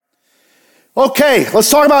Okay, let's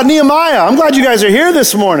talk about Nehemiah. I'm glad you guys are here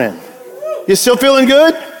this morning. You still feeling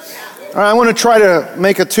good? All right, I want to try to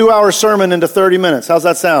make a 2-hour sermon into 30 minutes. How's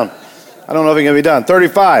that sound? I don't know if it can be done.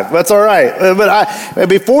 35, that's all right. But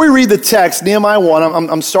before we read the text, Nehemiah 1,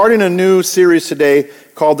 I'm starting a new series today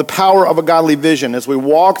called The Power of a Godly Vision. As we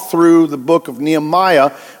walk through the book of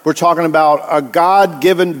Nehemiah, we're talking about a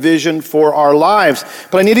God-given vision for our lives.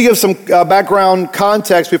 But I need to give some background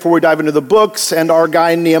context before we dive into the books and our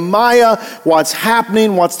guy Nehemiah, what's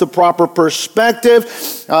happening, what's the proper perspective.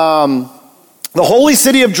 The holy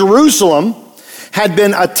city of Jerusalem had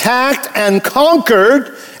been attacked and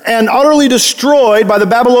conquered and utterly destroyed by the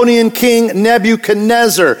Babylonian king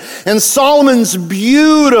Nebuchadnezzar. And Solomon's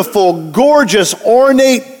beautiful, gorgeous,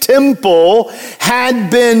 ornate temple had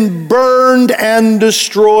been burned and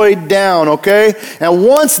destroyed down, okay? And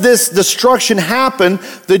once this destruction happened,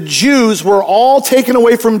 the Jews were all taken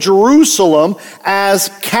away from Jerusalem as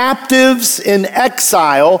captives in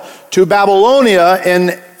exile to Babylonia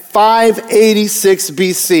in 586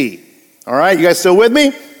 BC. All right, you guys still with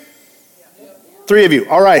me? 3 of you.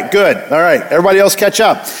 All right, good. All right, everybody else catch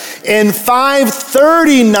up. In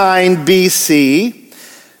 539 BC,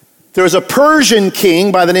 there was a Persian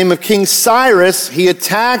king by the name of King Cyrus. He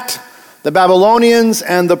attacked the Babylonians,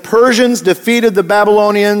 and the Persians defeated the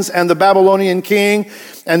Babylonians and the Babylonian king.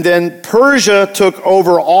 And then Persia took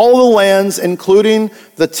over all the lands, including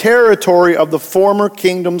the territory of the former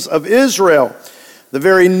kingdoms of Israel. The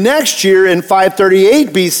very next year, in 538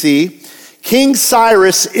 BC, King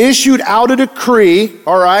Cyrus issued out a decree,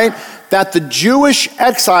 all right, that the Jewish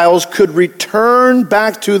exiles could return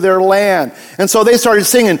back to their land. And so they started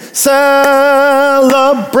singing, "Celebrate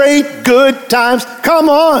good times." Come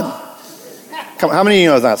on. Come on. How many of you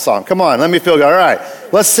know that song? Come on, let me feel good. All right,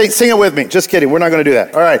 let's sing it with me. Just kidding, we're not going to do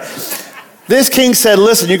that. All right. This king said,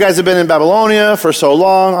 listen, you guys have been in Babylonia for so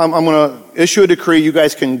long. I'm going to issue a decree. You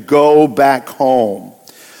guys can go back home.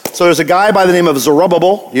 So there's a guy by the name of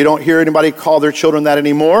Zerubbabel. You don't hear anybody call their children that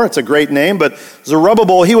anymore. It's a great name. But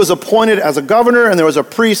Zerubbabel, he was appointed as a governor, and there was a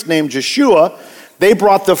priest named Joshua. They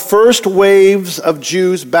brought the first waves of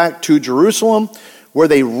Jews back to Jerusalem, where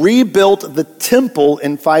they rebuilt the temple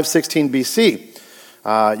in 516 BC.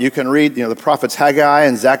 You can read, the prophets Haggai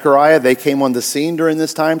and Zechariah. They came on the scene during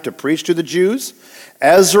this time to preach to the Jews.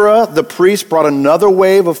 Ezra, the priest, brought another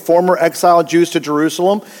wave of former exiled Jews to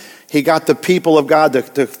Jerusalem. He got the people of God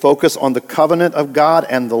to focus on the covenant of God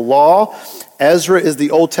and the law. Ezra is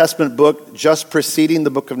the Old Testament book just preceding the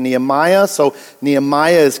book of Nehemiah. So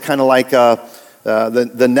Nehemiah is kind of like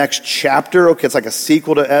the next chapter. Okay, it's like a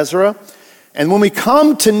sequel to Ezra. And when we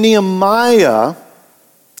come to Nehemiah,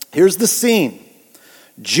 here's the scene.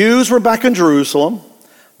 Jews were back in Jerusalem.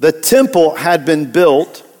 The temple had been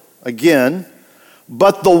built again,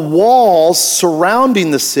 but the walls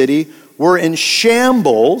surrounding the city were in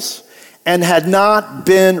shambles and had not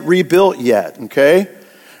been rebuilt yet, okay?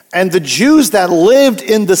 And the Jews that lived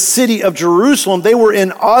in the city of Jerusalem, they were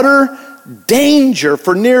in utter danger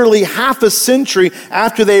for nearly half a century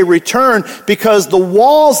after they returned, because the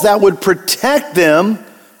walls that would protect them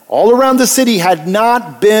all around the city had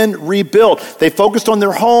not been rebuilt. They focused on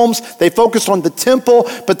their homes, they focused on the temple,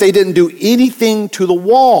 but they didn't do anything to the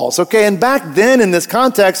walls, okay? And back then in this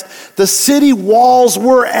context, the city walls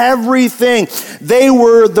were everything. They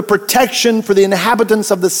were the protection for the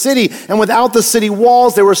inhabitants of the city. And without the city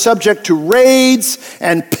walls, they were subject to raids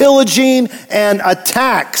and pillaging and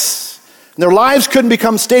attacks. And their lives couldn't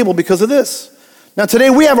become stable because of this. Now today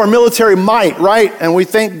we have our military might, right? And we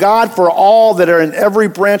thank God for all that are in every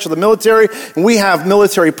branch of the military. And we have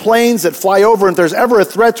military planes that fly over. And if there's ever a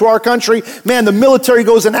threat to our country, man, the military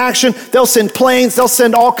goes in action. They'll send planes, they'll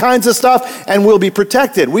send all kinds of stuff, and we'll be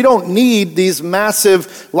protected. We don't need these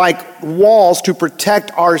massive walls to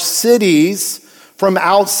protect our cities from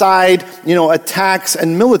outside, attacks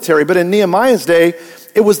and military. But in Nehemiah's day,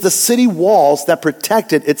 it was the city walls that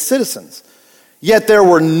protected its citizens. Yet there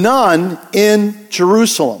were none in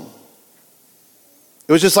Jerusalem.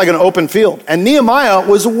 It was just like an open field. And Nehemiah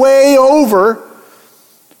was way over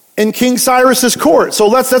in King Cyrus's court. So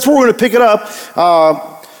that's where we're going to pick it up.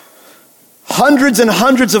 Hundreds and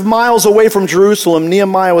hundreds of miles away from Jerusalem,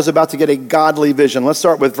 Nehemiah was about to get a godly vision. Let's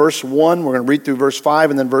start with verse 1. We're going to read through verse 5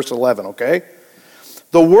 and then verse 11, okay?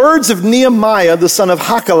 The words of Nehemiah, the son of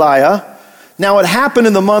Hakaliah. Now it happened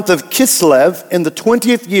in the month of Kislev in the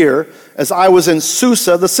 20th year, as I was in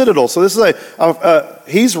Susa, the citadel. So this is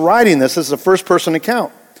he's writing this. This is a first-person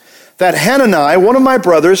account. That Hanani, one of my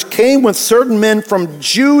brothers, came with certain men from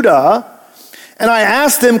Judah, and I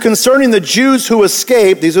asked them concerning the Jews who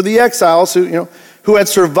escaped. These are the exiles who had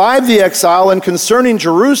survived the exile, and concerning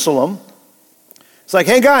Jerusalem. It's like,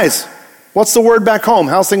 hey guys, What's the word back home?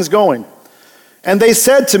 How's things going? And they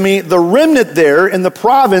said to me, the remnant there in the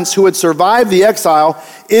province who had survived the exile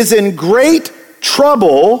is in great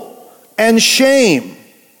trouble and shame.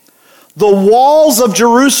 The walls of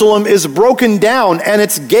Jerusalem is broken down and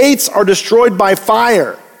its gates are destroyed by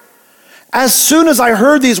fire. As soon as I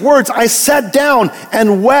heard these words, I sat down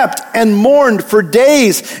and wept and mourned for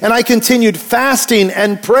days, and I continued fasting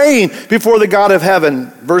and praying before the God of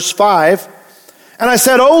heaven. Verse 5, and I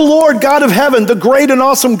said, O Lord God of heaven, the great and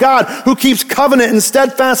awesome God who keeps covenant and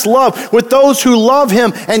steadfast love with those who love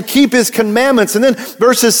him and keep his commandments. And then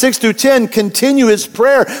verses 6 through 10 continue his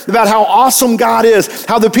prayer about how awesome God is,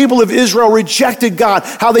 how the people of Israel rejected God,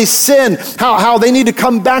 how they sinned, how they need to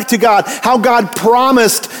come back to God, how God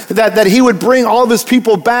promised that he would bring all of his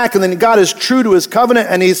people back, and then God is true to his covenant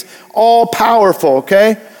and he's all powerful,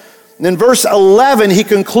 okay? And in verse 11, he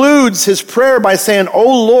concludes his prayer by saying,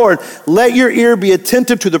 O Lord, let your ear be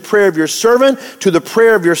attentive to the prayer of your servant, to the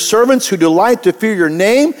prayer of your servants who delight to fear your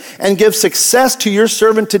name, and give success to your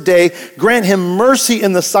servant today. Grant him mercy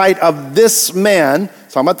in the sight of this man.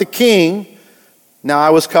 Talking about the king. Now I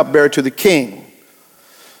was cupbearer to the king.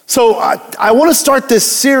 So I want to start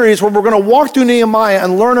this series where we're going to walk through Nehemiah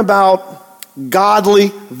and learn about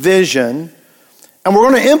godly vision. And we're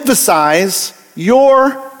going to emphasize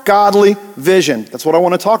your godly vision. That's what I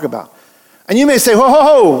want to talk about. And you may say,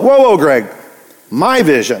 whoa, Greg. My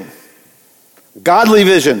vision. Godly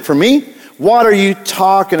vision. For me, what are you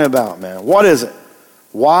talking about, man? What is it?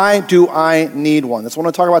 Why do I need one? That's what I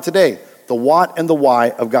want to talk about today. The what and the why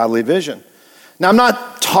of godly vision. Now, I'm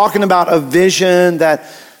not talking about a vision that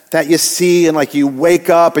you see and like you wake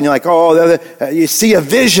up and you're like, you see a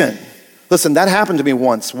vision. Listen, that happened to me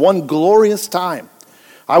once. One glorious time.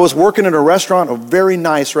 I was working at a restaurant, a very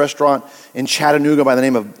nice restaurant in Chattanooga by the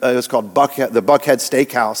name of, it was called the Buckhead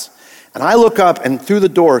Steakhouse. And I look up and through the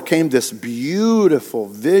door came this beautiful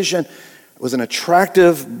vision. It was an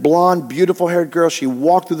attractive, blonde, beautiful haired girl. She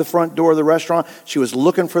walked through the front door of the restaurant. She was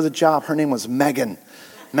looking for the job. Her name was Megan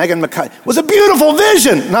McKay. It was a beautiful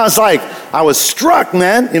vision. And I was like, I was struck,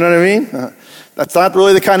 man. You know what I mean? That's not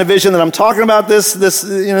really the kind of vision that I'm talking about in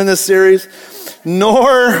this series.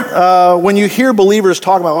 Nor when you hear believers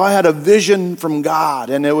talk about, I had a vision from God.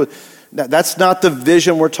 And that's not the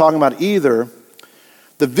vision we're talking about either.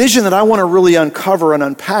 The vision that I want to really uncover and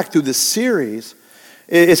unpack through this series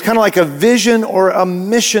is kind of like a vision or a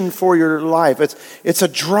mission for your life. It's a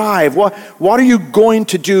drive. What are you going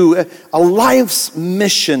to do? A life's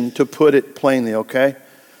mission, to put it plainly, okay?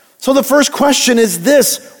 So the first question is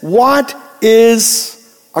this: what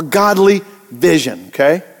is a godly vision,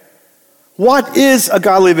 okay? What is a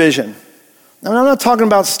godly vision? Now, I'm not talking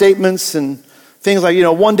about statements and things like,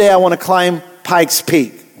 one day I want to climb Pikes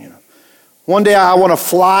Peak. One day I want to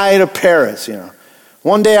fly to Paris.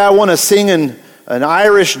 One day I want to sing an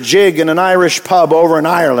Irish jig in an Irish pub over in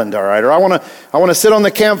Ireland, all right? Or I want to sit on the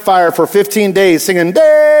campfire for 15 days singing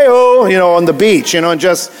Day-O, on the beach, and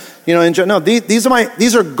just, enjoy. No,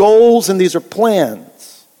 these are goals and these are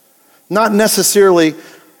plans. Not necessarily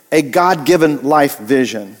a God-given life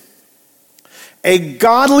vision. A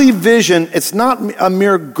godly vision, it's not a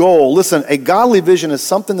mere goal. Listen, a godly vision is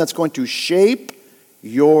something that's going to shape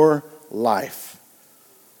your life.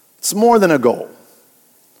 It's more than a goal.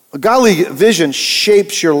 A godly vision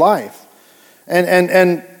shapes your life.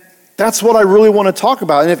 And that's what I really want to talk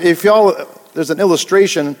about. And if y'all, there's an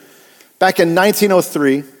illustration. Back in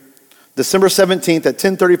 1903, December 17th at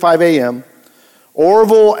 10:35 a.m.,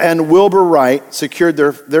 Orville and Wilbur Wright secured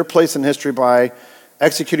their place in history by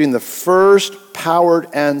executing the first powered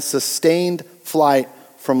and sustained flight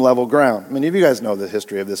from level ground. Many of you guys know the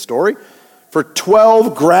history of this story. For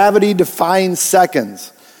 12 gravity-defying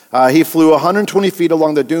seconds, he flew 120 feet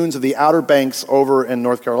along the dunes of the Outer Banks over in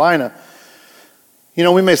North Carolina.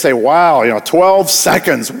 We may say, wow, 12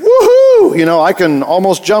 seconds, woohoo! I can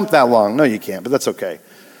almost jump that long. No, you can't, but that's okay.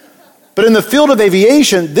 But in the field of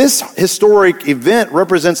aviation, this historic event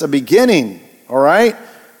represents a beginning, all right?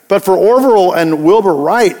 But for Orville and Wilbur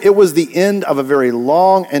Wright, it was the end of a very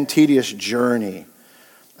long and tedious journey.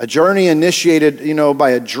 A journey initiated, by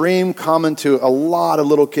a dream common to a lot of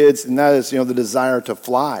little kids, and that is, the desire to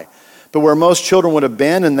fly. But where most children would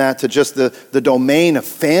abandon that to just the domain of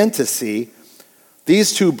fantasy,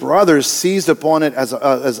 these two brothers seized upon it as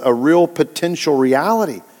a real potential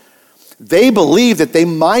reality. They believed that they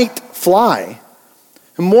might fly.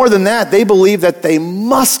 And more than that, they believed that they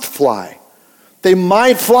must fly. They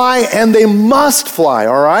might fly and they must fly,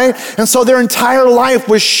 all right? And so their entire life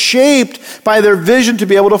was shaped by their vision to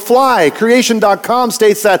be able to fly. Creation.com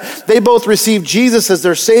states that they both received Jesus as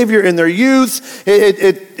their Savior in their youth.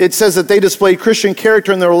 It says that they displayed Christian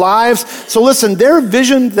character in their lives. So listen, their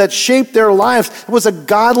vision that shaped their lives was a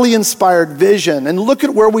godly inspired vision. And look at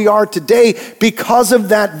where we are today because of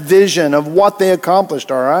that vision of what they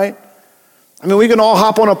accomplished, all right? I mean, we can all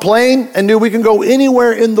hop on a plane and we can go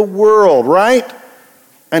anywhere in the world, right?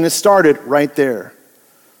 And it started right there.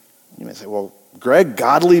 You may say, well, Greg,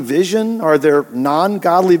 godly vision? Are there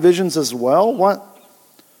non-godly visions as well?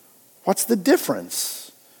 What's the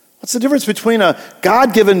difference? What's the difference between a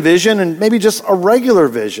God-given vision and maybe just a regular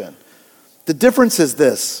vision? The difference is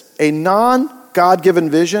this. A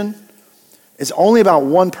non-God-given vision is only about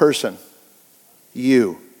one person,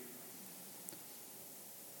 you.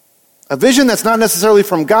 A vision that's not necessarily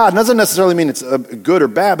from God doesn't necessarily mean it's good or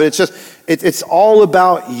bad, but it's all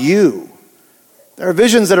about you. There are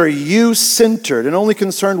visions that are you-centered and only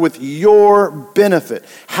concerned with your benefit,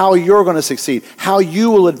 how you're going to succeed, how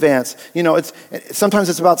you will advance. You know, sometimes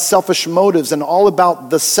it's about selfish motives and all about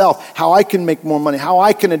the self, how I can make more money, how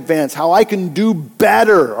I can advance, how I can do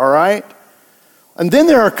better, all right? And then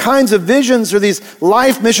there are kinds of visions or these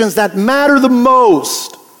life missions that matter the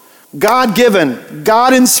most. God-given,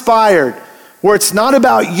 God-inspired, where it's not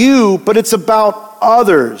about you, but it's about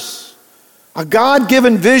others. A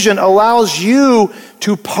God-given vision allows you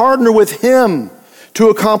to partner with Him to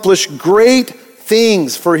accomplish great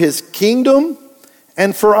things for His kingdom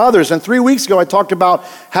and for others. And 3 weeks ago, I talked about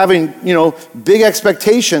having, big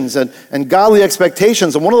expectations and godly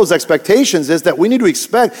expectations. And one of those expectations is that we need to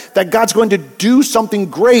expect that God's going to do something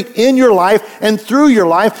great in your life and through your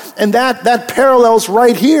life. And that parallels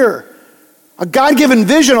right here. A God-given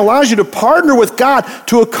vision allows you to partner with God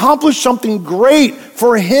to accomplish something great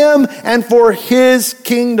for Him and for His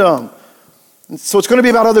kingdom. And so it's going to be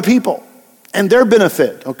about other people and their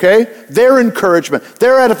benefit, okay? Their encouragement,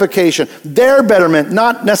 their edification, their betterment,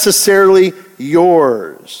 not necessarily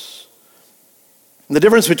yours. And the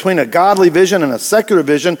difference between a godly vision and a secular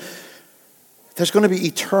vision, there's going to be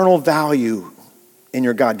eternal value in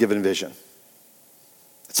your God-given vision.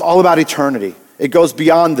 It's all about eternity. It goes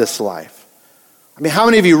beyond this life. I mean, how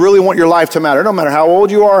many of you really want your life to matter? No matter how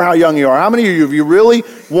old you are or how young you are. How many of you really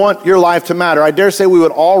want your life to matter? I dare say we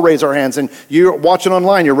would all raise our hands. And you're watching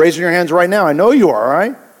online, you're raising your hands right now. I know you are,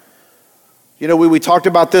 right? You know, we talked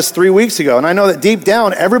about this 3 weeks ago. And I know that deep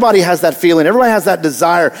down, everybody has that feeling. Everybody has that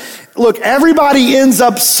desire. Look, everybody ends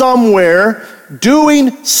up somewhere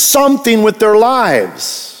doing something with their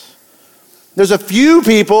lives. There's a few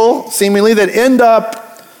people, seemingly, that end up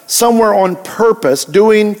somewhere on purpose,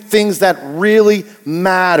 doing things that really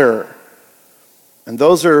matter. And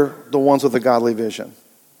those are the ones with a godly vision.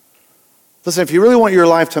 Listen, if you really want your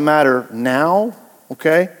life to matter now,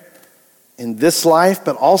 okay, in this life,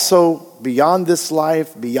 but also beyond this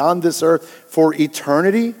life, beyond this earth, for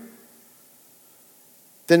eternity,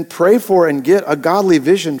 then pray for and get a godly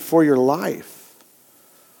vision for your life.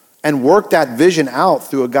 And work that vision out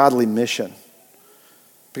through a godly mission.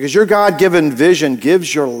 Because your God-given vision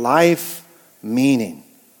gives your life meaning.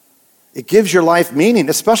 It gives your life meaning,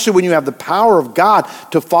 especially when you have the power of God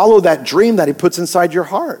to follow that dream that He puts inside your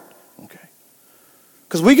heart. Okay?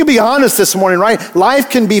 Because we can be honest this morning, right? Life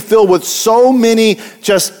can be filled with so many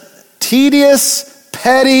just tedious,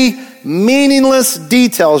 petty, meaningless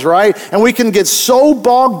details, right? And we can get so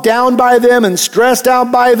bogged down by them and stressed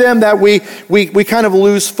out by them that we kind of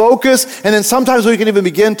lose focus. And then sometimes we can even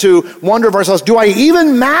begin to wonder of ourselves, do I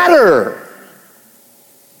even matter?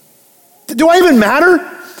 Do I even matter?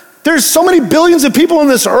 There's so many billions of people on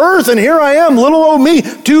this earth, and here I am, little old me.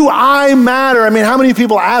 Do I matter? I mean, how many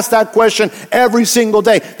people ask that question every single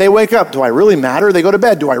day? They wake up, do I really matter? They go to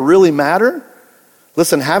bed, do I really matter?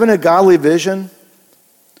 Listen, having a godly vision,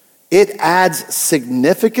 it adds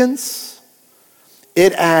significance.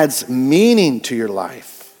 It adds meaning to your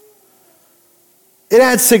life. It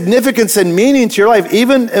adds significance and meaning to your life,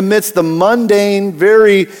 even amidst the mundane,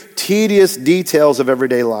 very tedious details of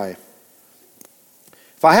everyday life.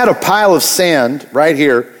 If I had a pile of sand right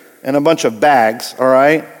here and a bunch of bags, all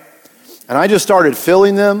right, and I just started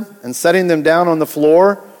filling them and setting them down on the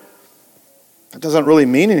floor, that doesn't really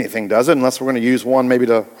mean anything, does it? Unless we're going to use one maybe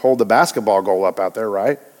to hold the basketball goal up out there,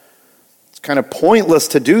 right? It's kind of pointless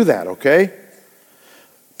to do that, okay?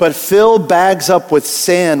 But fill bags up with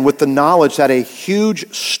sand with the knowledge that a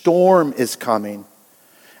huge storm is coming.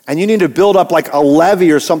 And you need to build up like a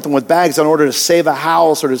levee or something with bags in order to save a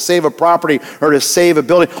house or to save a property or to save a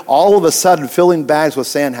building. All of a sudden, filling bags with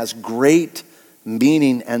sand has great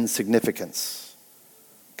meaning and significance.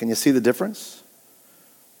 Can you see the difference?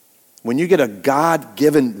 When you get a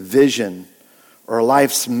God-given vision or a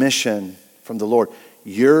life's mission from the Lord,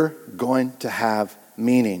 you're going to have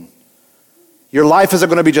meaning. Your life isn't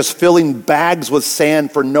going to be just filling bags with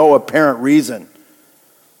sand for no apparent reason.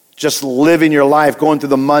 Just living your life, going through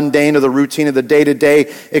the mundane or the routine of the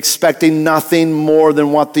day-to-day, expecting nothing more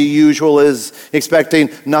than what the usual is, expecting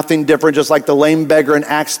nothing different, just like the lame beggar in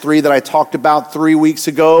Acts 3 that I talked about 3 weeks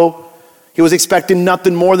ago. He was expecting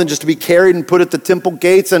nothing more than just to be carried and put at the temple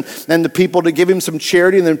gates and the people to give him some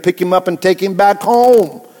charity and then pick him up and take him back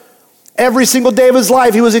home. Every single day of his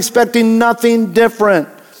life, he was expecting nothing different.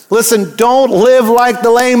 Listen, don't live like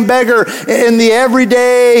the lame beggar in the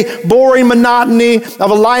everyday, boring monotony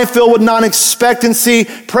of a life filled with non-expectancy.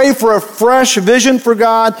 Pray for a fresh vision from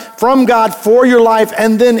God for your life,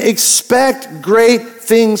 and then expect great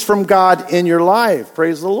things from God in your life.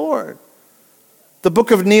 Praise the Lord. The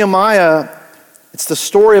book of Nehemiah, it's the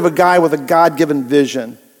story of a guy with a God-given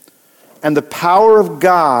vision and the power of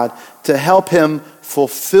God to help him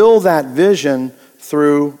fulfill that vision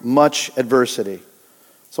through much adversity.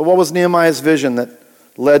 So what was Nehemiah's vision that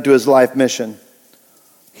led to his life mission?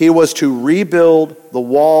 He was to rebuild the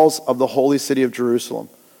walls of the holy city of Jerusalem.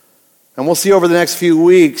 And we'll see over the next few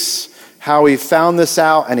weeks how he found this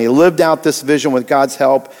out and he lived out this vision with God's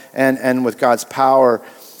help and with God's power.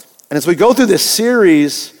 And as we go through this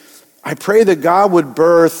series, I pray that God would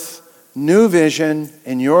birth new vision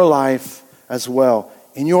in your life as well,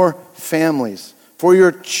 in your families, for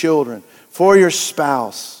your children, for your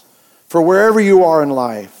spouse, for wherever you are in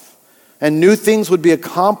life. And new things would be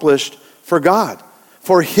accomplished for God,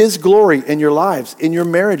 for His glory in your lives, in your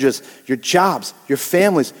marriages, your jobs, your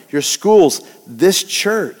families, your schools, this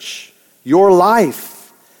church, your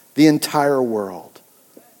life, the entire world.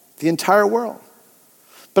 The entire world.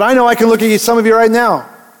 But I know I can look at some of you right now.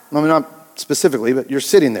 I mean, not specifically, but you're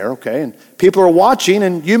sitting there, okay? And people are watching,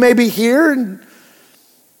 and you may be here, and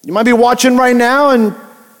you might be watching right now, and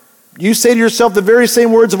you say to yourself the very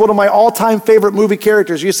same words of one of my all-time favorite movie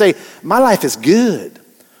characters. You say, my life is good,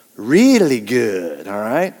 really good, all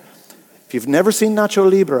right? If you've never seen Nacho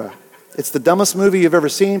Libre, it's the dumbest movie you've ever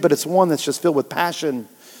seen, but it's one that's just filled with passion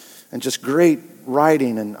and just great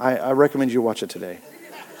writing, and I recommend you watch it today.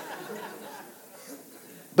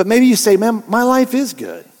 But maybe you say, man, my life is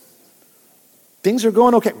good. Things are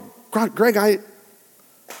going okay. Greg,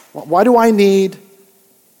 why do I need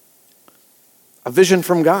a vision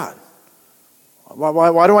from God?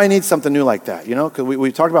 Why do I need something new like that? You know, because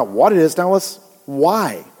we talked about what it is. Now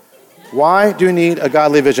why? Why do you need a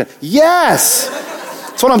godly vision? Yes!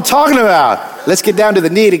 That's what I'm talking about. Let's get down to the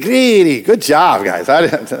nitty-gritty. Good job, guys.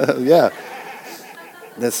 Yeah.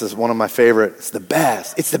 This is one of my favorite. It's the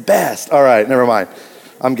best. It's the best. All right, never mind.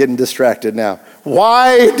 I'm getting distracted now.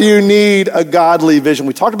 Why do you need a godly vision?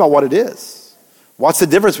 We talked about what it is. What's the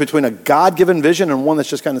difference between a God-given vision and one that's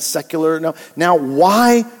just kind of secular? Now,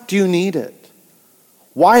 why do you need it?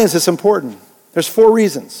 Why is this important? There's 4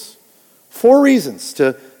 reasons. 4 reasons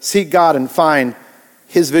to seek God and find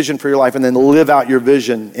His vision for your life and then live out your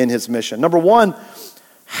vision in His mission. Number 1,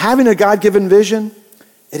 having a God-given vision,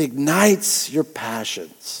 it ignites your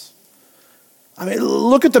passions. I mean,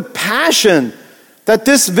 look at the passion that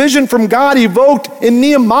this vision from God evoked in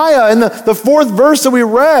Nehemiah in the 4th verse that we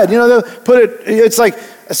read. You know, it's like,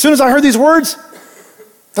 as soon as I heard these words,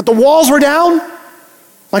 that the walls were down,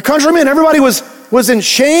 my countrymen, everybody was in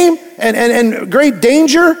shame and great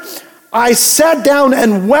danger. I sat down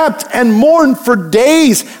and wept and mourned for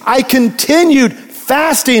days. I continued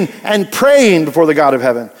fasting and praying before the God of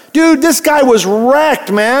heaven. Dude, this guy was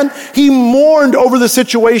wrecked, man. He mourned over the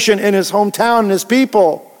situation in his hometown and his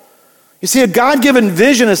people. You see, a God-given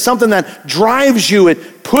vision is something that drives you,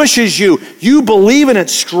 it pushes you, you believe in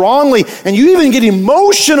it strongly, and you even get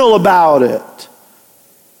emotional about it.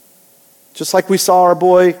 Just like we saw our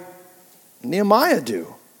boy Nehemiah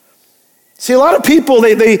do. See, a lot of people,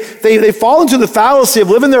 they fall into the fallacy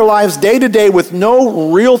of living their lives day to day with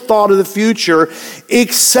no real thought of the future,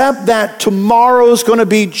 except that tomorrow's going to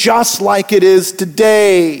be just like it is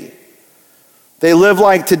today. They live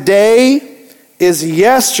like today is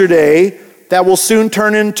yesterday that will soon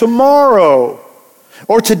turn into tomorrow.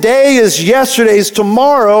 Or today is yesterday's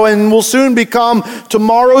tomorrow and will soon become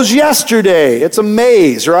tomorrow's yesterday. It's a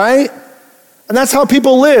maze, right? And that's how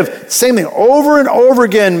people live. Same thing over and over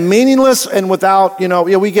again, meaningless and without,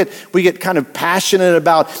 we get kind of passionate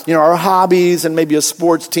about, our hobbies and maybe a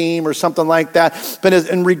sports team or something like that. But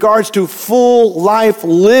in regards to full life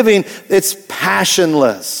living, it's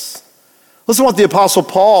passionless. Listen to what the Apostle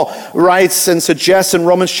Paul writes and suggests in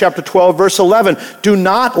Romans chapter 12, verse 11. Do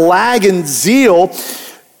not lag in zeal.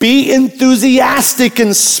 Be enthusiastic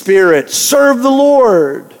in spirit. Serve the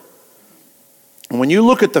Lord. And when you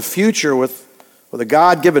look at the future with a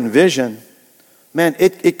God-given vision, man,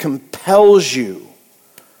 it compels you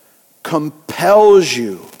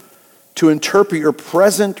to interpret your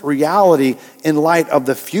present reality in light of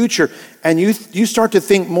the future. And you start to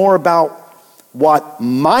think more about what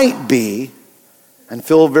might be and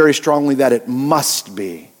feel very strongly that it must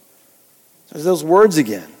be. There's those words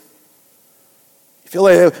again. You feel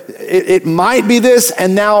like it might be this,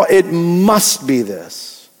 and now it must be this.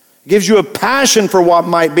 It gives you a passion for what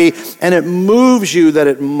might be, and it moves you that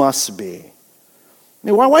it must be. I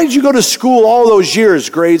mean, why did you go to school all those years,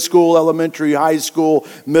 grade school, elementary, high school,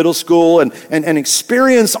 middle school, and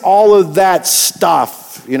experience all of that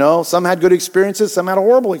stuff? You know, some had good experiences, some had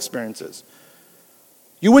horrible experiences.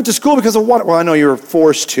 You went to school because of what? Well, I know you were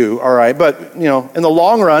forced to, all right, but, you know, in the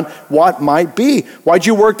long run, what might be? Why'd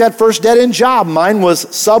you work that first dead-end job? Mine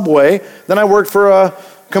was Subway. Then I worked for a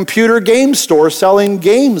computer game store selling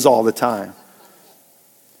games all the time.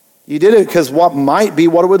 You did it because what might be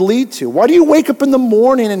what it would lead to. Why do you wake up in the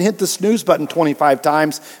morning and hit the snooze button 25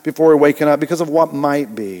 times before waking up? Because of what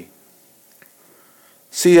might be.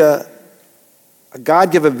 See, a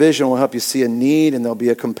God-given vision will help you see a need, and there'll be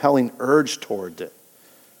a compelling urge toward it.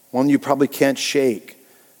 One you probably can't shake.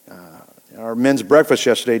 Our men's breakfast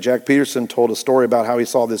yesterday, Jack Peterson told a story about how he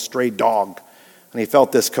saw this stray dog, and he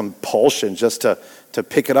felt this compulsion just to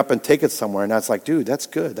pick it up and take it somewhere. And that's like, dude, that's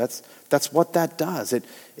good. That's what that does.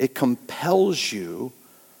 It compels you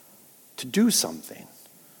to do something.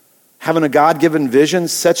 Having a God-given vision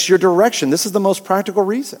sets your direction. This is the most practical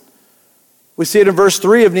reason. We see it in verse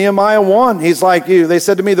 3 of Nehemiah 1. He's like, they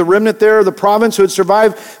said to me, the remnant there, the province who had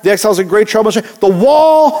survived the exiles in great trouble, the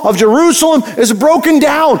wall of Jerusalem is broken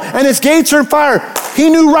down and its gates are on fire. He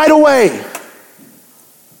knew right away.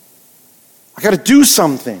 I got to do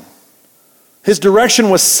something. His direction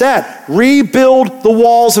was set. Rebuild the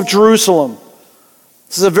walls of Jerusalem.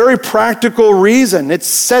 This is a very practical reason. It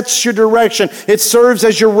sets your direction. It serves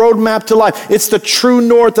as your roadmap to life. It's the true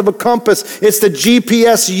north of a compass. It's the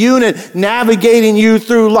GPS unit navigating you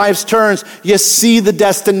through life's turns. You see the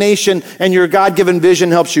destination, and your God-given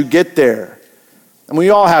vision helps you get there. And we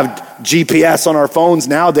all have GPS on our phones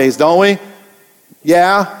nowadays, don't we?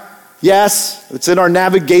 Yeah. Yes. It's in our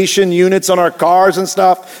navigation units on our cars and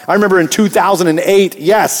stuff. I remember in 2008,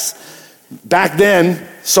 yes. Back then,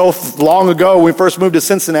 so long ago, when we first moved to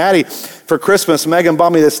Cincinnati for Christmas, Megan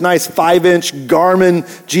bought me this nice 5-inch Garmin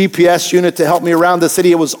GPS unit to help me around the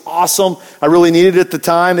city. It was awesome. I really needed it at the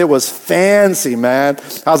time. It was fancy, man.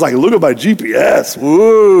 I was like, look at my GPS.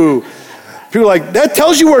 Woo. People are like, that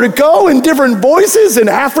tells you where to go in different voices, in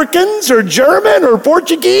Africans or German or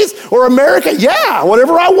Portuguese or American. Yeah,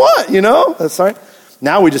 whatever I want, you know. That's right.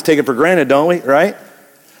 Now we just take it for granted, don't we? Right?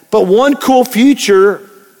 But one cool feature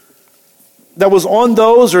that was on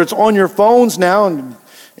those, or it's on your phones now, and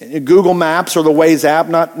Google Maps or the Waze app,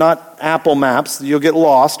 not Apple Maps. You'll get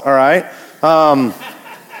lost, all right?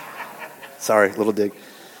 Sorry, little dig.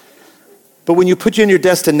 But when you put you in your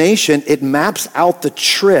destination, it maps out the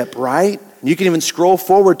trip, right? And you can even scroll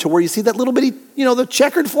forward to where you see that little bitty, the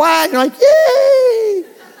checkered flag. You're like, yay!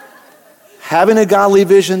 Having a godly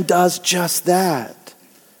vision does just that.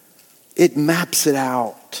 It maps it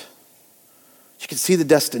out. You can see the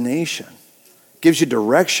destination. Gives you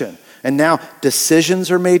direction. And now decisions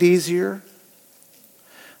are made easier.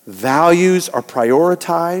 Values are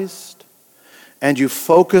prioritized. And you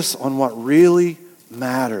focus on what really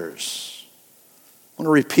matters. I want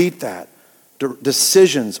to repeat that.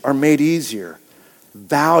 Decisions are made easier.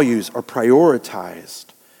 Values are prioritized.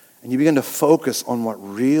 And you begin to focus on what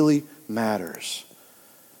really matters.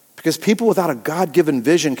 Because people without a God-given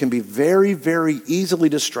vision can be very, very easily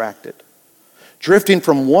distracted. Drifting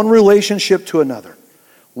from one relationship to another,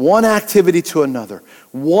 one activity to another,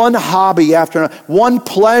 one hobby after another, one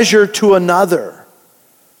pleasure to another.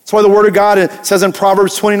 That's why the Word of God says in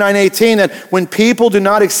Proverbs 29:18 that when people do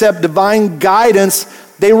not accept divine guidance,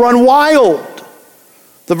 they run wild.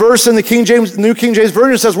 The verse in the New King James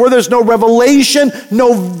Version says, where there's no revelation,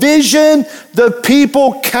 no vision, the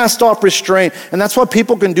people cast off restraint. And that's what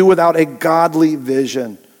people can do without a godly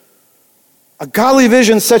vision. A godly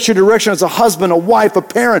vision sets your direction as a husband, a wife, a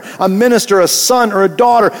parent, a minister, a son or a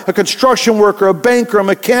daughter, a construction worker, a banker, a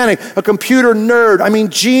mechanic, a computer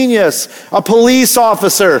nerd, genius, a police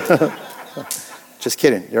officer. Just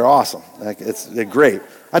kidding. You're awesome. It's great.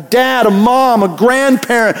 A dad, a mom, a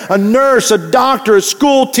grandparent, a nurse, a doctor, a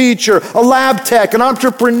school teacher, a lab tech, an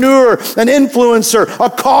entrepreneur, an influencer, a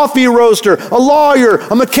coffee roaster, a lawyer,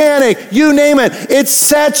 a mechanic, you name it. It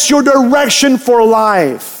sets your direction for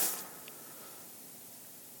life.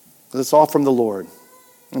 It's all from the Lord.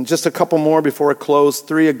 And just a couple more before I close.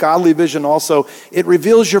 3, a godly vision also, it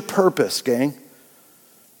reveals your purpose, gang.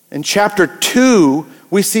 In chapter 2,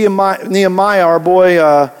 we see Nehemiah, our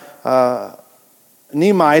boy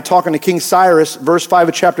Nehemiah, talking to King Cyrus, verse 5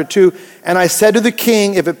 of chapter 2. And I said to the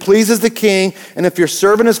king, if it pleases the king, and if your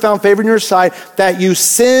servant has found favor in your sight, that you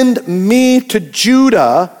send me to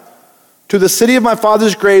Judah, to the city of my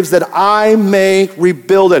father's graves, that I may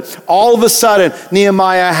rebuild it. All of a sudden,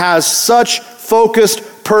 Nehemiah has such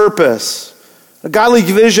focused purpose. A godly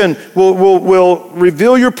vision will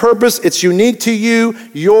reveal your purpose. It's unique to you.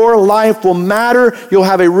 Your life will matter. You'll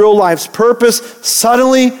have a real life's purpose.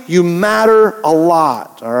 Suddenly, you matter a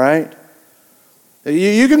lot, all right?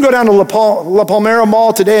 You can go down to La Palmera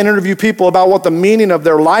Mall today and interview people about what the meaning of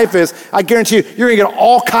their life is. I guarantee you, you're going to get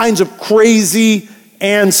all kinds of crazy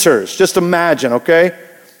answers. Just imagine, okay?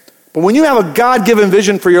 But when you have a God-given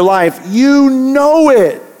vision for your life, you know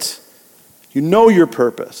it. You know your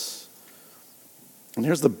purpose. And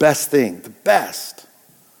here's the best thing, the best.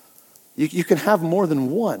 You can have more than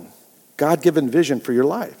one God-given vision for your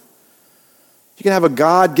life. You can have a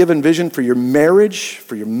God-given vision for your marriage,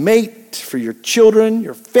 for your mate, for your children,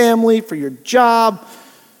 your family, for your job,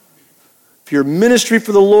 for your ministry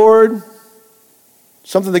for the Lord.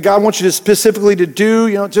 Something that God wants you to specifically to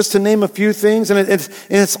do, just to name a few things. And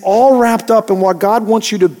it's all wrapped up in what God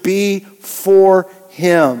wants you to be for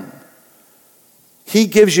Him. He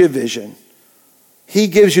gives you a vision. He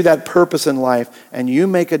gives you that purpose in life, and you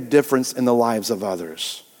make a difference in the lives of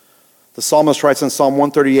others. The psalmist writes in Psalm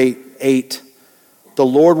 138:8, the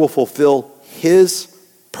Lord will fulfill His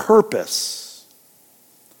purpose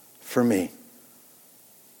for me.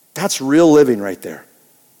 That's real living right there.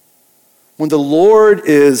 When the Lord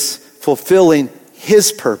is fulfilling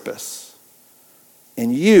His purpose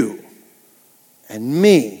in you and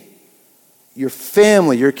me, your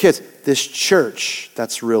family, your kids, this church,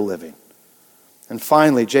 that's real living. And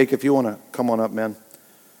finally, Jake, if you want to come on up, man.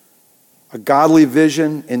 A godly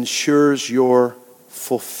vision ensures your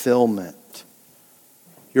fulfillment.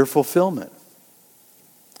 Your fulfillment.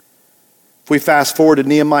 If we fast forward to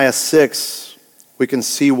Nehemiah 6, we can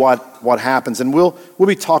see what happens. And we'll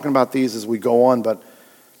be talking about these as we go on, but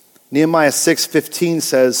Nehemiah 6:15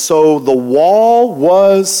 says, so the wall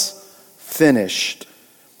was finished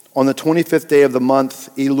on the 25th day of the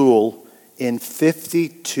month Elul in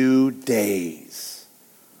 52 days.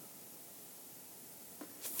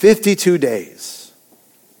 52 days.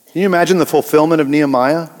 Can you imagine the fulfillment of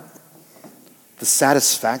Nehemiah? The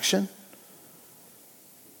satisfaction?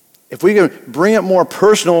 If we can bring it more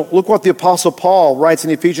personal, look what the Apostle Paul writes in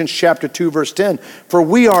Ephesians chapter 2, verse 10. For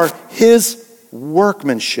we are His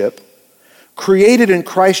workmanship, created in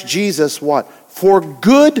Christ Jesus, what? For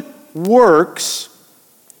good works,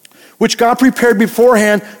 which God prepared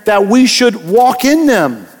beforehand that we should walk in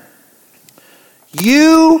them.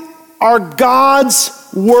 You are God's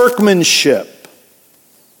workmanship.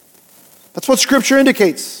 That's what Scripture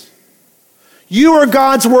indicates. You are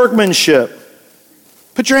God's workmanship.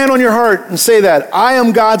 Put your hand on your heart and say that. I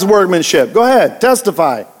am God's workmanship. Go ahead,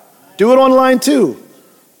 testify. Do it online too.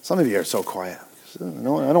 Some of you are so quiet. I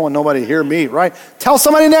don't want nobody to hear me, right? Tell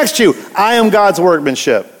somebody next to you, I am God's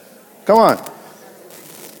workmanship. Come on.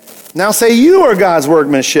 Now say you are God's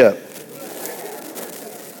workmanship.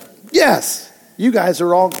 Yes, you guys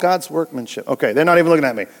are all God's workmanship. Okay, they're not even looking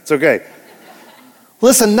at me. It's okay.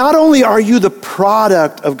 Listen, not only are you the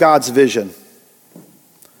product of God's vision,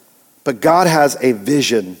 but God has a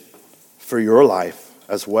vision for your life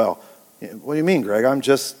as well. What do you mean, Greg? I'm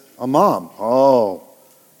just a mom. Oh,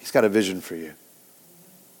 He's got a vision for you.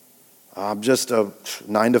 I'm just a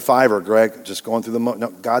 9-to-5er, Greg, just going through no,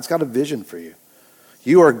 God's got a vision for you.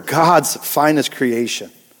 You are God's finest creation.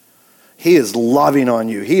 He is loving on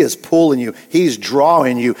you. He is pulling you. He's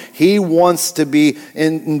drawing you. He wants to be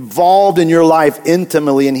involved in your life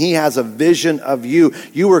intimately, and He has a vision of you.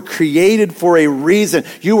 You were created for a reason.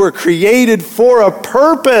 You were created for a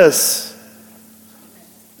purpose.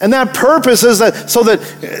 And that purpose is so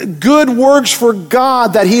that good works for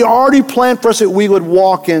God that He already planned for us, that we would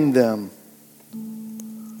walk in them.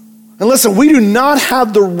 And listen, we do not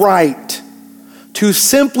have the right to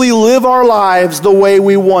simply live our lives the way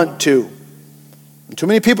we want to. And too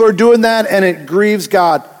many people are doing that, and it grieves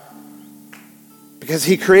God. Because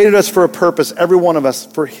He created us for a purpose, every one of us,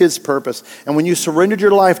 for His purpose. And when you surrendered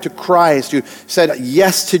your life to Christ, you said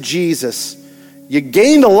yes to Jesus, you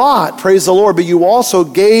gained a lot, praise the Lord, but you also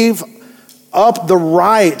gave up the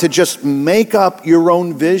right to just make up your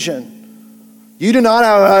own vision. You do not,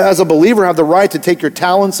 as a believer, have the right to take your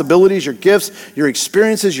talents, abilities, your gifts, your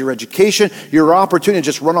experiences, your education, your opportunity, and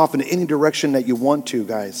just run off in any direction that you want to,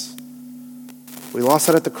 guys. We lost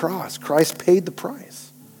that at the cross. Christ paid the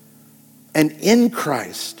price. And in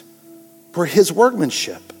Christ, we're his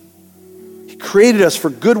workmanship. He created us for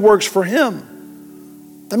good works for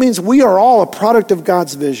him. That means we are all a product of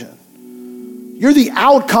God's vision. You're the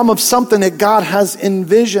outcome of something that God has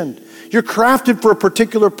envisioned. You're crafted for a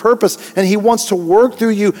particular purpose, and he wants to work through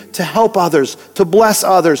you to help others, to bless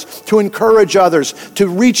others, to encourage others, to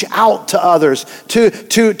reach out to others,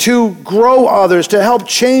 to grow others, to help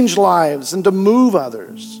change lives, and to move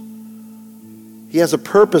others. He has a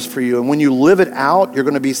purpose for you, and when you live it out, you're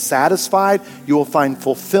going to be satisfied. You will find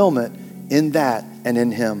fulfillment in that and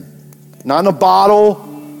in him. Not in a bottle,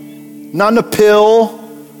 not in a pill,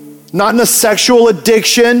 not in a sexual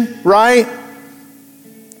addiction, right?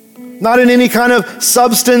 Not in any kind of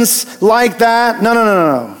substance like that.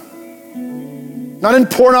 No. Not in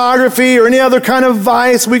pornography or any other kind of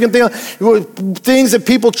vice. We can think of things that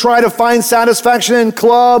people try to find satisfaction in,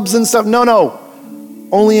 clubs and stuff. No.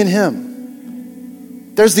 Only in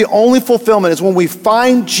him. There's the only fulfillment is when we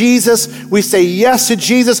find Jesus, we say yes to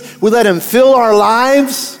Jesus, we let him fill our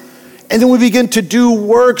lives, and then we begin to do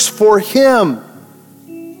works for him.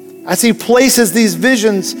 As he places these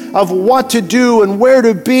visions of what to do and where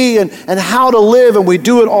to be and how to live, and we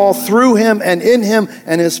do it all through him and in him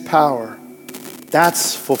and his power.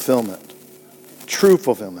 That's fulfillment, true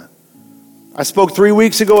fulfillment. I spoke 3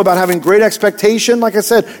 weeks ago about having great expectation, like I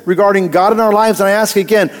said, regarding God in our lives, and I ask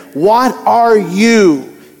again, what are you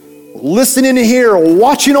listening to here or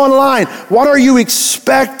watching online? What are you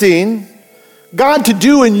expecting God to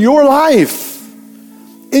do in your life,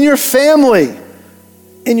 in your family,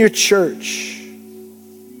 in your church?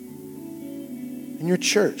 In your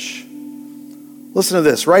church. Listen to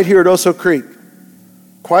this, right here at Oso Creek.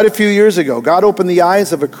 Quite a few years ago, God opened the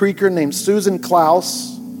eyes of a creeker named Susan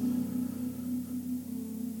Klaus,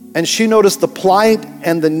 and she noticed the plight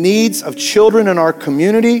and the needs of children in our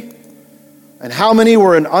community and how many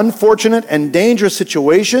were in unfortunate and dangerous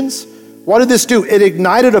situations. What did this do? It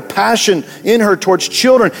ignited a passion in her towards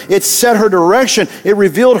children. It set her direction. It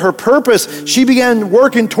revealed her purpose. She began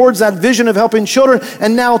working towards that vision of helping children.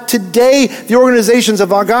 And now today, the organizations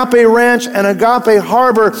of Agape Ranch and Agape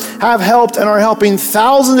Harbor have helped and are helping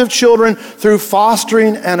thousands of children through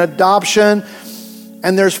fostering and adoption.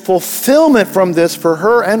 And there's fulfillment from this for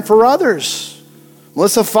her and for others.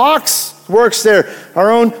 Melissa Fox works there. Our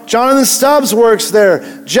own Jonathan Stubbs works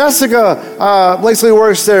there. Jessica Blakeslee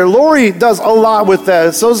works there. Lori does a lot with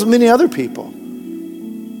that. So does many other people.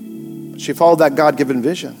 She followed that God-given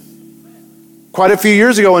vision. Quite a few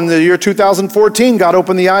years ago, in the year 2014, God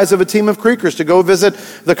opened the eyes of a team of Creekers to go visit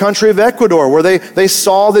the country of Ecuador, where they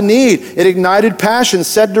saw the need. It ignited passion,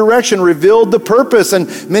 set direction, revealed the purpose. And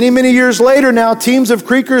many, many years later, now teams of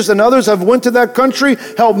Creekers and others have went to that country,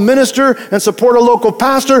 helped minister and support a local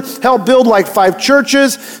pastor, helped build like 5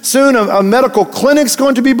 churches. Soon a medical clinic's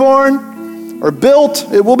going to be born, or built.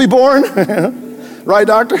 It will be born. Right,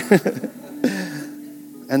 doctor?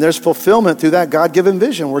 And there's fulfillment through that God-given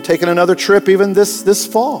vision. We're taking another trip even this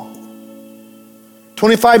fall.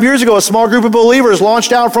 25 years ago, a small group of believers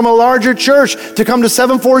launched out from a larger church to come to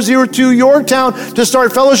 7402 Yorktown to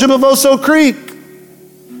start Fellowship of Oso Creek.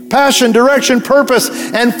 Passion, direction, purpose,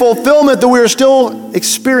 and fulfillment that we are still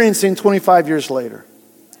experiencing 25 years later.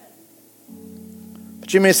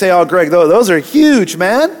 But you may say, oh, Greg, those are huge,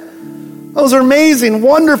 man. Those are amazing,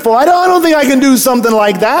 wonderful. I don't think I can do something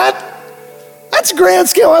like that. That's grand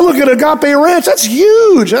scale. I look at Agape Ranch. That's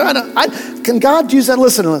huge. Can God use that?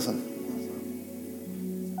 Listen.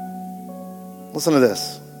 Listen to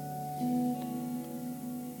this.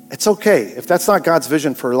 It's okay if that's not God's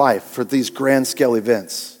vision for life, for these grand scale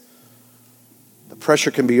events. The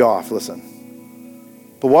pressure can be off. Listen.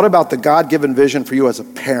 But what about the God-given vision for you as a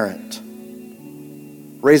parent?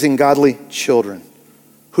 Raising godly children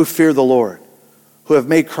who fear the Lord, who have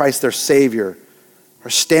made Christ their Savior, are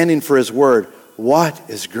standing for his word. What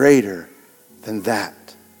is greater than that?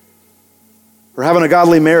 Or having a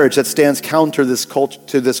godly marriage that stands counter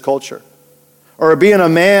to this culture. Or being a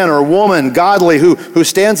man or woman godly who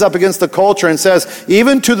stands up against the culture and says,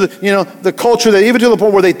 even to the culture, that even to the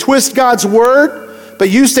point where they twist God's word, but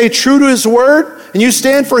you stay true to his word and you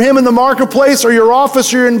stand for him in the marketplace or your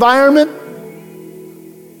office or your environment.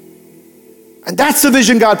 And that's the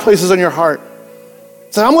vision God places on your heart.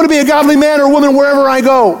 So I'm going to be a godly man or woman wherever I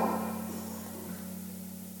go.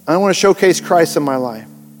 I want to showcase Christ in my life.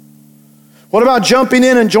 What about jumping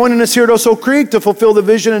in and joining us here at Oso Creek to fulfill the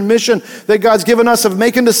vision and mission that God's given us of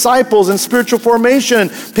making disciples and spiritual formation,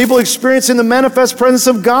 people experiencing the manifest presence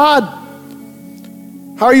of God?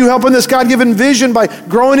 How are you helping this God-given vision? By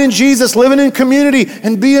growing in Jesus, living in community,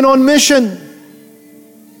 and being on mission.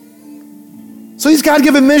 So these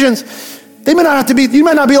God-given visions, they may not have to be, you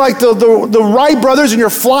might not be like the Wright brothers and you're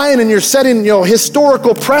flying and you're setting,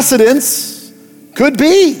 historical precedents. Could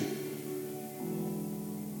be.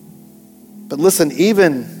 But listen,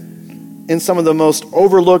 even in some of the most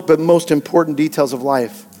overlooked but most important details of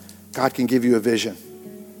life, God can give you a vision.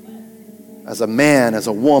 As a man, as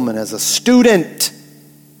a woman, as a student,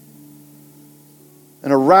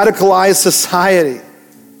 in a radicalized society.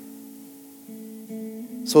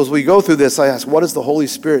 So as we go through this, I ask, what is the Holy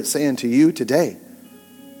Spirit saying to you today?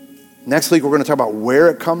 Next week, we're going to talk about where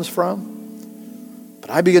it comes from.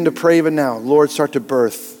 But I begin to pray even now, Lord, start to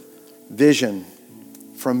birth vision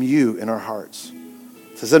from you in our hearts.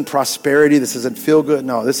 This isn't prosperity. This isn't feel good.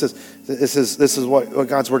 No, this is what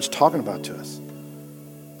God's word's talking about to us.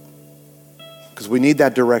 Because we need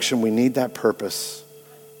that direction. We need that purpose.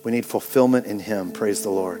 We need fulfillment in him. Praise the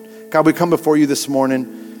Lord. God, we come before you this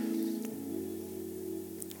morning.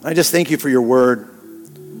 I just thank you for your word.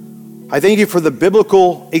 I thank you for the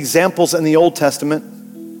biblical examples in the Old Testament.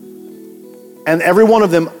 And every one of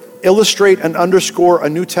them illustrate and underscore a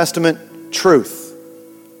New Testament truth.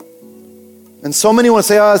 And so many want to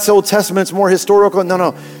say, it's the Old Testament, it's more historical.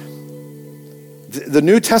 No. The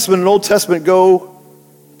New Testament and Old Testament go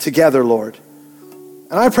together, Lord.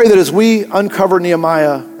 And I pray that as we uncover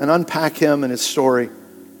Nehemiah and unpack him and his story,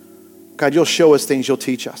 God, you'll show us things, you'll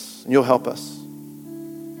teach us, and you'll help us.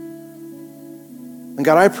 And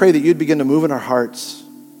God, I pray that you'd begin to move in our hearts.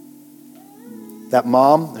 That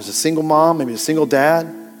mom, there's a single mom, maybe a single dad.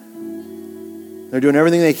 They're doing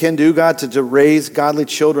everything they can do, God, to raise godly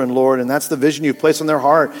children, Lord. And that's the vision you've placed on their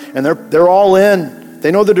heart. And they're all in.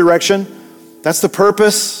 They know the direction. That's the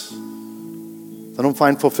purpose. Let them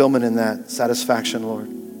find fulfillment in that, satisfaction, Lord.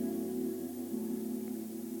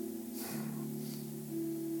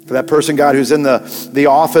 For that person, God, who's in the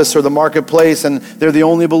office or the marketplace and they're the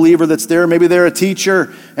only believer that's there. Maybe they're a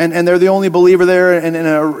teacher and they're the only believer there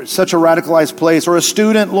in such a radicalized place. Or a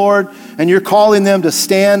student, Lord, and you're calling them to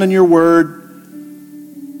stand on your word.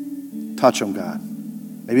 Touch them, God.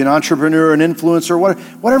 Maybe an entrepreneur, an influencer,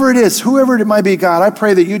 whatever it is, whoever it might be, God, I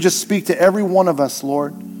pray that you just speak to every one of us,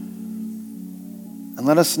 Lord. And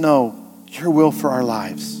let us know your will for our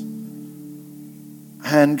lives.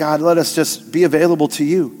 And God, let us just be available to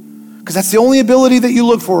you. Because that's the only ability that you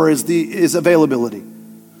look for is availability.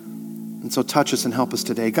 And so touch us and help us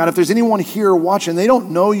today. God, if there's anyone here watching, they don't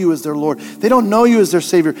know you as their Lord. They don't know you as their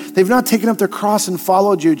Savior. They've not taken up their cross and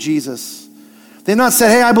followed you, Jesus. They've not said,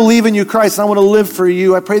 hey, I believe in you, Christ, and I want to live for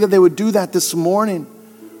you. I pray that they would do that this morning,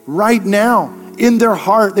 right now, in their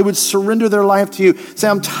heart. They would surrender their life to you. Say,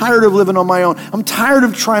 I'm tired of living on my own. I'm tired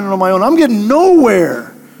of trying on my own. I'm getting nowhere.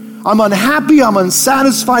 I'm unhappy, I'm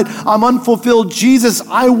unsatisfied, I'm unfulfilled. Jesus,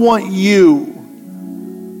 I want you.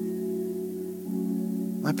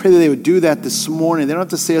 I pray that they would do that this morning. They don't have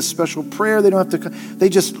to say a special prayer. They don't have to. They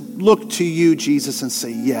just look to you, Jesus, and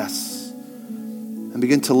say yes. And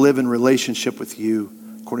begin to live in relationship with you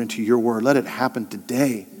according to your word. Let it happen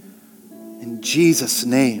today. In Jesus'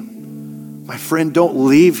 name. My friend, don't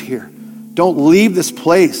leave here. Don't leave this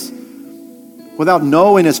place without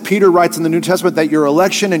knowing, as Peter writes in the New Testament, that your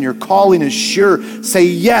election and your calling is sure. Say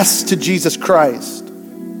yes to Jesus Christ.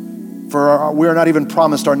 For we are not even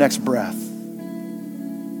promised our next breath.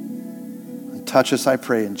 And touch us, I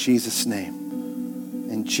pray, in Jesus' name.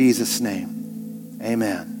 In Jesus' name.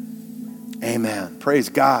 Amen. Amen. Praise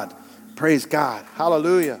God. Praise God.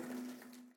 Hallelujah.